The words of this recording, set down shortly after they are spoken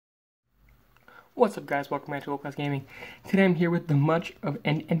What's up, guys? Welcome back to GoldClassGaming. Today I'm here with the much of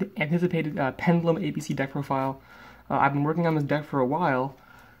anticipated Pendulum ABC deck profile. I've been working on this deck for a while,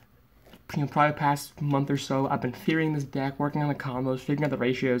 probably past month or so. I've been theorying this deck, working on the combos, figuring out the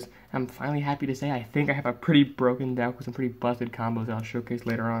ratios. I'm finally happy to say I think I have a pretty broken deck with some pretty busted combos that I'll showcase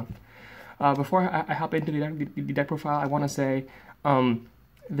later on. Before I hop into the deck profile, I want to say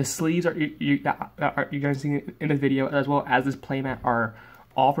the sleeves you're going to see in the video, as well as this playmat, are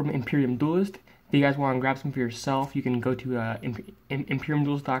all from Imperium Duelist. If you guys want to grab some for yourself, you can go to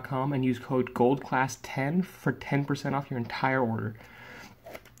imperiumduelist.com and use code GoldClass10 for 10% off your entire order.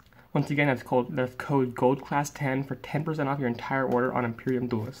 Once again, that's code GoldClass10 for 10% off your entire order on Imperium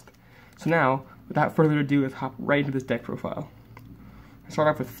Duelist. So now, without further ado, let's hop right into this deck profile. I start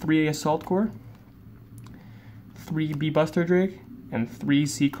off with 3 Assault Core, 3 B Buster Drake, and 3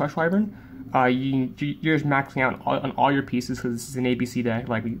 C Crush Wyvern. You're just maxing out on all your pieces because this is an ABC deck.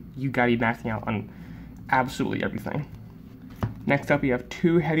 Like, you gotta be maxing out on absolutely everything. Next up, we have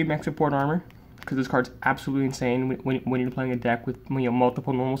 2 Heavy Mech Support Armor, because this card's absolutely insane when you're playing a deck with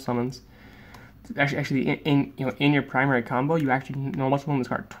multiple normal summons. Actually, in your primary combo, you actually normal summon this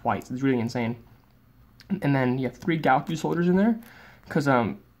card twice. It's really insane. And then you have 3 Galaxy Soldiers in there, because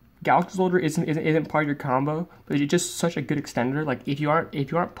Galaxy Soldier isn't part of your combo, but it's just such a good extender. Like, if you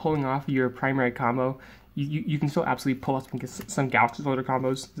aren't pulling off your primary combo, you can still absolutely pull off some Galaxy Soldier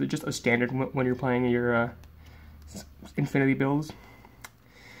combos. It's just a standard when you're playing your Infinity builds.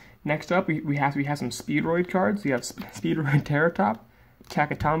 Next up, we have some Speedroid cards. We have Speedroid Terratop,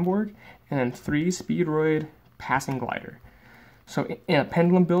 Kakatomborg, and then 3 Speedroid Passing Glider. So in a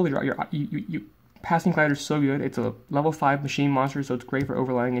Pendulum build, Passing Glider is so good. It's a level 5 machine monster, so it's great for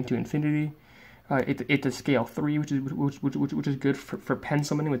overlaying into Infinity. It's a scale 3, which is good for pen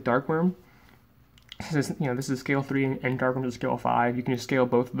summoning with Darkworm. This is scale 3 and Darkworm is scale 5. You can just scale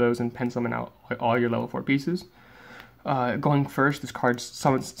both of those and pen summon out all your level 4 pieces. Going first, this card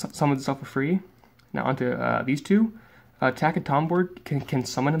summons itself for free. Now onto these two. Kakatomborg can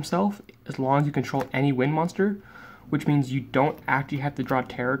summon himself as long as you control any wind monster, which means you don't actually have to draw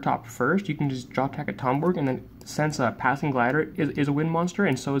Terratop first. You can just draw Kakatomborg, and then since Passing Glider is a wind monster,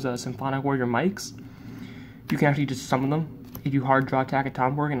 and so is Symphonic Warrior Mikes, you can actually just summon them if you hard draw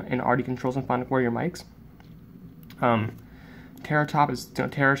Kakatomborg and already control Symphonic Warrior Mikes. Terratop is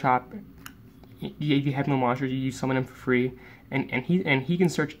Terratop. If you have no monsters, you summon him for free, and he can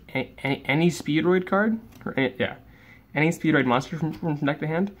search any Speedroid card, or any Speedroid monster from deck to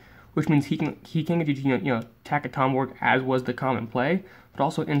hand, which means he can get you Kakatomborg, as was the common play, but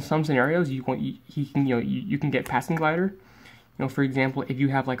also in some scenarios you can get Passing Glider. For example, if you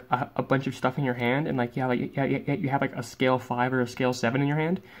have like a bunch of stuff in your hand and like you have like a scale 5 or a scale 7 in your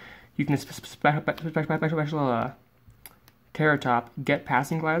hand, you can special Terratop, get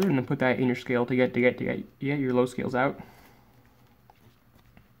Passing Glider, and then put that in your scale to get your low scales out.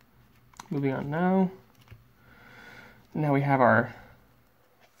 Moving on now. Now we have our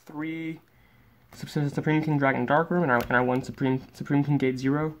 3 Supreme King Dragon Darkworm and our 1 Supreme King Gate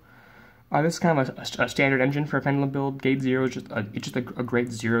 0. This is kind of a standard engine for a Pendulum build. Gate 0 is just a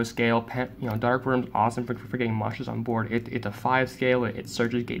great 0 scale. Darkworm's awesome for getting monsters on board. It's a 5 scale. It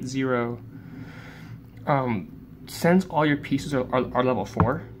searches Gate 0. Since all your pieces are level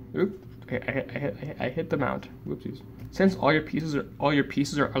 4. Oops, I hit the mount. Whoopsies. Since all your pieces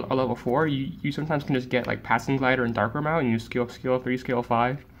are level 4, you sometimes can just get like Passing Glider and Darkworm out, and you scale 3, scale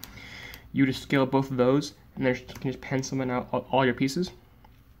 5. You just scale both of those, and then you can just pen summon out all your pieces,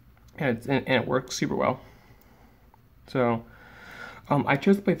 and it works super well. So, I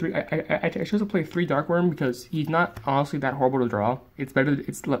chose to play 3. I chose to play 3 Darkworm because he's not honestly that horrible to draw. It's better.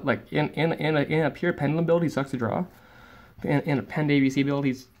 It's like in a pure Pendulum build, he sucks to draw. In a Pend ABC build,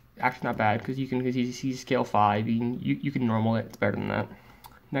 he's actually not bad because he's scale 5. You can normal it. It's better than that.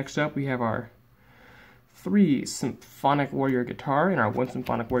 Next up, we have our 3 Symphonic Warrior Guitar and our 1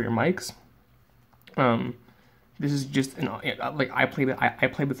 Symphonic Warrior Mikes. This is just I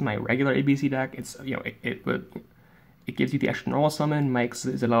play this in my regular ABC deck. It's it gives you the extra normal summon. Mikes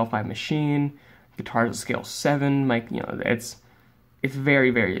is a level 5 machine. Guitar is a scale 7. Mike, it's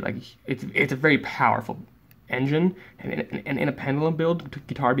very it's a very powerful engine. And in a Pendulum build,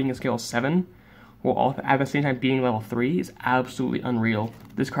 Guitar being a scale 7, while at the same time being level 3, is absolutely unreal.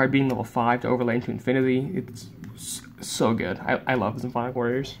 This card being level 5 to overlay into Infinity, it's so good. I love the Symphonic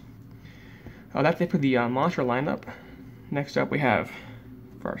Warriors. That's it for the monster lineup. Next up, we have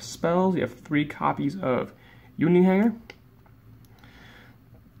for our spells. We have 3 copies of Union Hanger.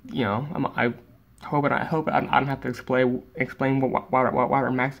 I hope I don't have to explain why we're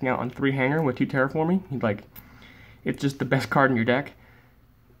maxing out on 3 Hanger with 2 Terraforming. Like, it's just the best card in your deck.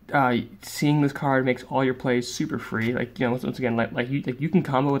 seeing this card makes all your plays super free. Like, you know, once again, like you can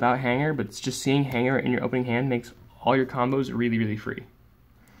combo without Hanger, but it's just seeing Hanger in your opening hand makes all your combos really, really free.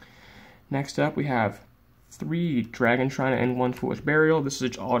 Next up, we have 3 Dragon Shrine and 1 Foolish Burial. This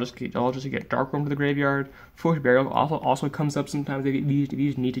is all just to get Dark Room to the graveyard. Foolish Burial also comes up sometimes if you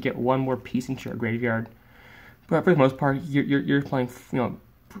need to get one more piece into your graveyard. But for the most part, you're playing, for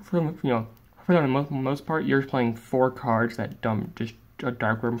the most part, you're playing 4 cards that dump just a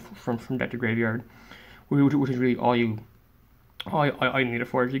Dark Room from deck to graveyard, which is really all you need it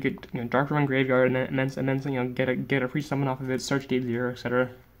for. Is you get Dark Room and graveyard, and then get a free summon off of it, search state 0, etc.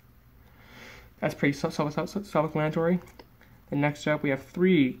 That's pretty self-explanatory. And next up, we have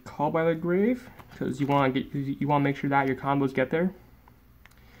 3 Call by the Grave, because you want to make sure that your combos get there.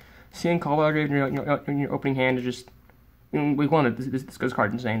 Seeing Call by the Grave in your opening hand is just, we want this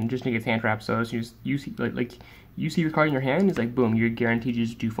card's insane. It just negates hand trap. So as you see the card in your hand, it's like boom, you're guaranteed to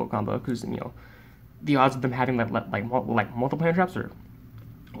just do full combo, because the odds of them having like multiple hand traps are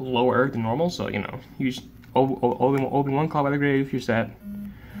lower than normal. So you just open 1 Call by the Grave, you're set.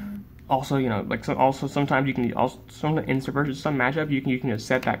 Also, sometimes you can in versus some matchup you can just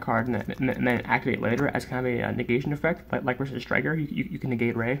set that card and then activate later as kind of a negation effect, like versus Striker, you can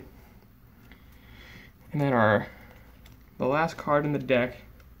negate Ray. And then the last card in the deck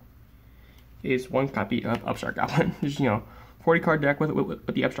is 1 copy of Upstart Goblin. Just 40 card deck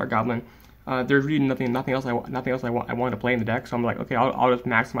with the Upstart Goblin. There's really nothing else I want to play in the deck, so I'm like, okay, I'll just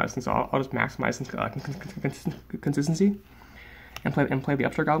maximize consistency and play the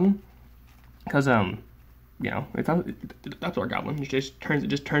Upstart Goblin. Because it's Upstart Goblin. It just turns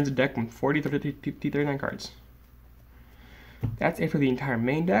the deck from 40 to 39 cards. That's it for the entire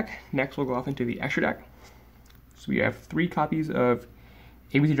main deck. Next, we'll go off into the extra deck. So we have 3 copies of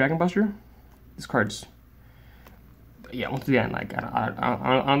ABC Dragon Buster. This card's, once again, like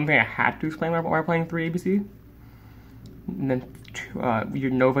I don't think I had to explain why we're playing 3 ABC. And then your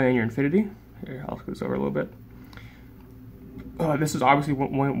Nova and your Infinity. Here, I'll scoot this over a little bit. This is obviously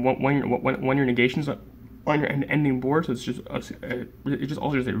when your negations on your ending board, so it's just also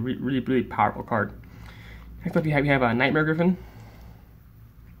just a really powerful card. Next up, we have a Nightmare Griffin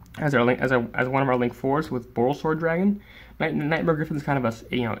as one of our link 4s with Boral Sword Dragon. Nightmare Griffin is kind of a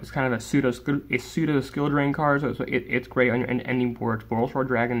pseudo skill drain card, so it's great on your ending board. Boral Sword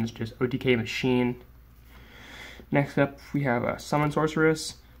Dragon is just OTK machine. Next up, we have a Summon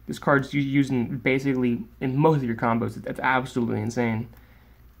Sorceress. This card's used basically in most of your combos. That's absolutely insane.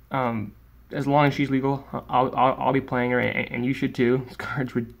 As long as she's legal, I'll be playing her, and you should too. This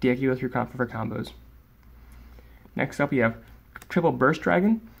card's ridiculous for combos. Next up, we have Triple Burst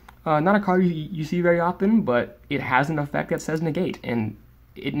Dragon. Not a card you see very often, but it has an effect that says negate, and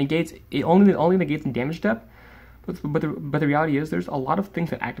it only negates in damage step. But the reality is, there's a lot of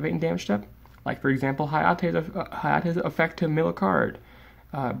things that activate in damage step. Like for example, Hayate's effect to mill a card.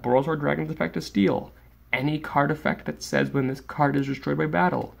 Boral Sword Dragon's effect to steal. Any card effect that says when this card is destroyed by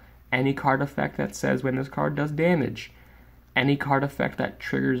battle. Any card effect that says when this card does damage. Any card effect that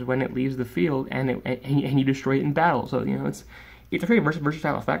triggers when it leaves the field and you destroy it in battle. So it's a very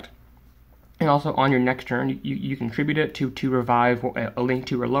versatile effect. And also on your next turn, you contribute it to revive a link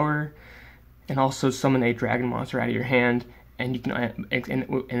 2 or lower, and also summon a dragon monster out of your hand. And you can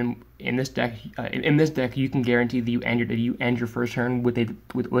in this deck you can guarantee that you end your first turn with a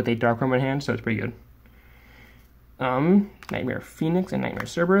Dark Room in hand, so it's pretty good. Nightmare Phoenix and Nightmare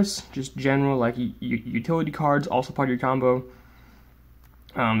Cerberus, just general utility cards, also part of your combo.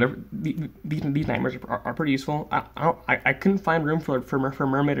 These nightmares are pretty useful. I couldn't find room for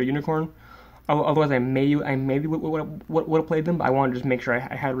Mermaid or Unicorn. Otherwise, I maybe would have played them, but I wanted to just make sure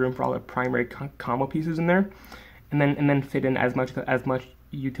I had room for all the primary combo pieces in there. And then fit in as much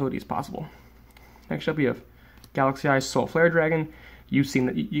utility as possible. Next up, we have Galaxy Eyes Soul Flare Dragon. You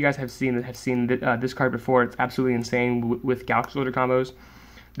guys have seen this card before. It's absolutely insane with Galaxy Soldier combos.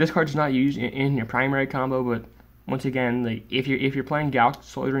 This card's not used in your primary combo, but once again, if you're playing Galaxy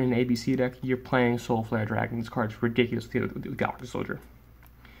Soldier in an ABC deck, you're playing Soul Flare Dragon. This card's ridiculous with Galaxy Soldier.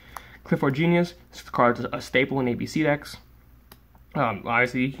 Clifford Genius. This card's a staple in ABC decks.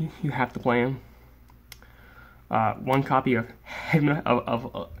 Obviously, you have to play him. 1 copy of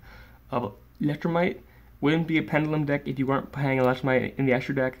Electromite. Wouldn't be a Pendulum deck if you weren't playing Electromite in the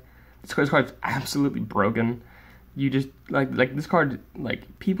extra deck. This card's absolutely broken. You just like this card,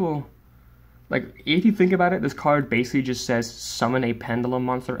 people if you think about it, this card basically just says summon a Pendulum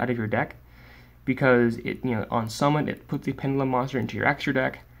monster out of your deck, because it on summon it puts the Pendulum monster into your extra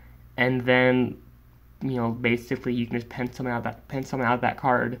deck, and then basically you can just pen someone out of that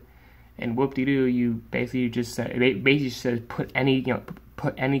card. And whoop-de-doo, you basically just said, put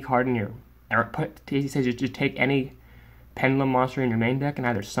put any card in your, or he says just take any Pendulum monster in your main deck and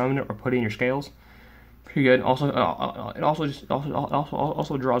either summon it or put it in your scales. Pretty good. Also, it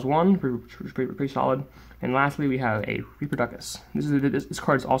also draws one, pretty solid. And lastly, we have a Reproductus. This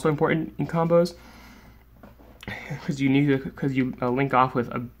card is also important in combos because you link off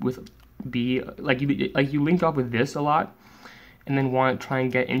with B, like you link off with this a lot, and then want to try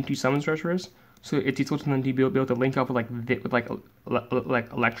and get into Summon Sorceress. So it's useful to then be able to link up with like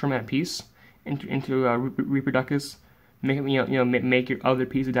Electrum at peace into Reproductus, make it, make your other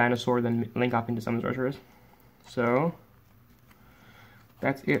piece a dinosaur, then link up into Summon Sorceress. So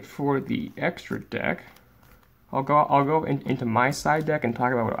that's it for the extra deck. I'll go into my side deck and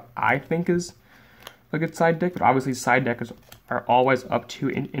talk about what I think is a good side deck, but obviously side decks are always up to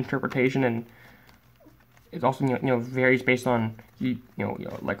interpretation, and it also varies based on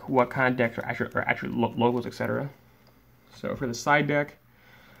like what kind of decks are actually logos, etc. So for the side deck,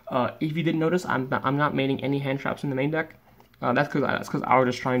 if you didn't notice, I'm not maining any hand traps in the main deck. That's because I was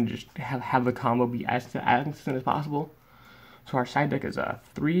just trying to have the combo be as consistent as possible. So our side deck is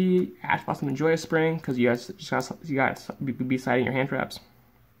 3 Ash Blossom and Joyous Spring, because you guys be siding your hand traps.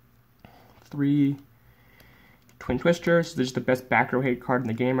 3 Twin Twisters. This is the best back row hate card in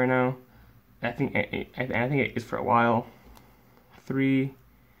the game right now. I think it is for a while. 3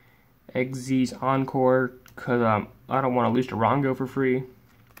 Xyz Encore, because I don't want to lose to Rongo for free.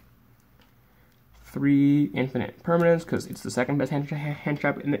 3 Infinite Permanence, because it's the second best hand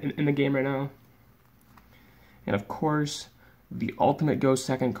trap in the game right now. And of course, the ultimate Ghost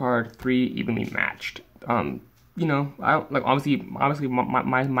second card, 3 Evenly Matched. I don't like obviously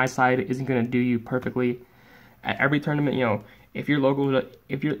my side isn't gonna do you perfectly at every tournament. If your locals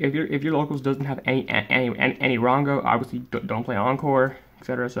doesn't have any Rongo, obviously don't play Encore,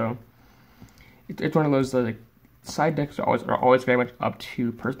 etc. So it's one of those like side decks are always very much up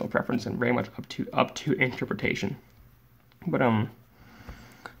to personal preference and very much up to interpretation. But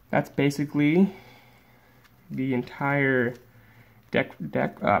that's basically the entire deck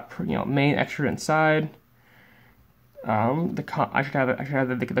main, extra, and side. I should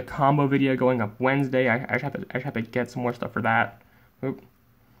have the combo video going up Wednesday. I should have to get some more stuff for that.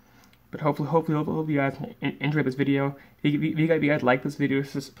 But hopefully you guys enjoyed this video. If you guys like this video,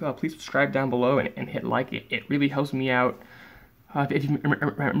 please subscribe down below and hit like. It really helps me out. If you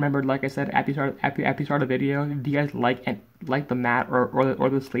remembered, like I said at the start of the video, if you guys like the mat or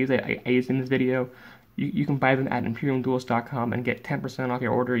the sleeves I used in this video, you can buy them at ImperiumDuelist.com and get 10% off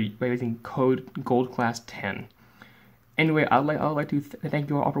your order by using code GoldClass10. Anyway, I'd like to thank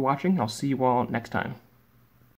you all for watching. I'll see you all next time.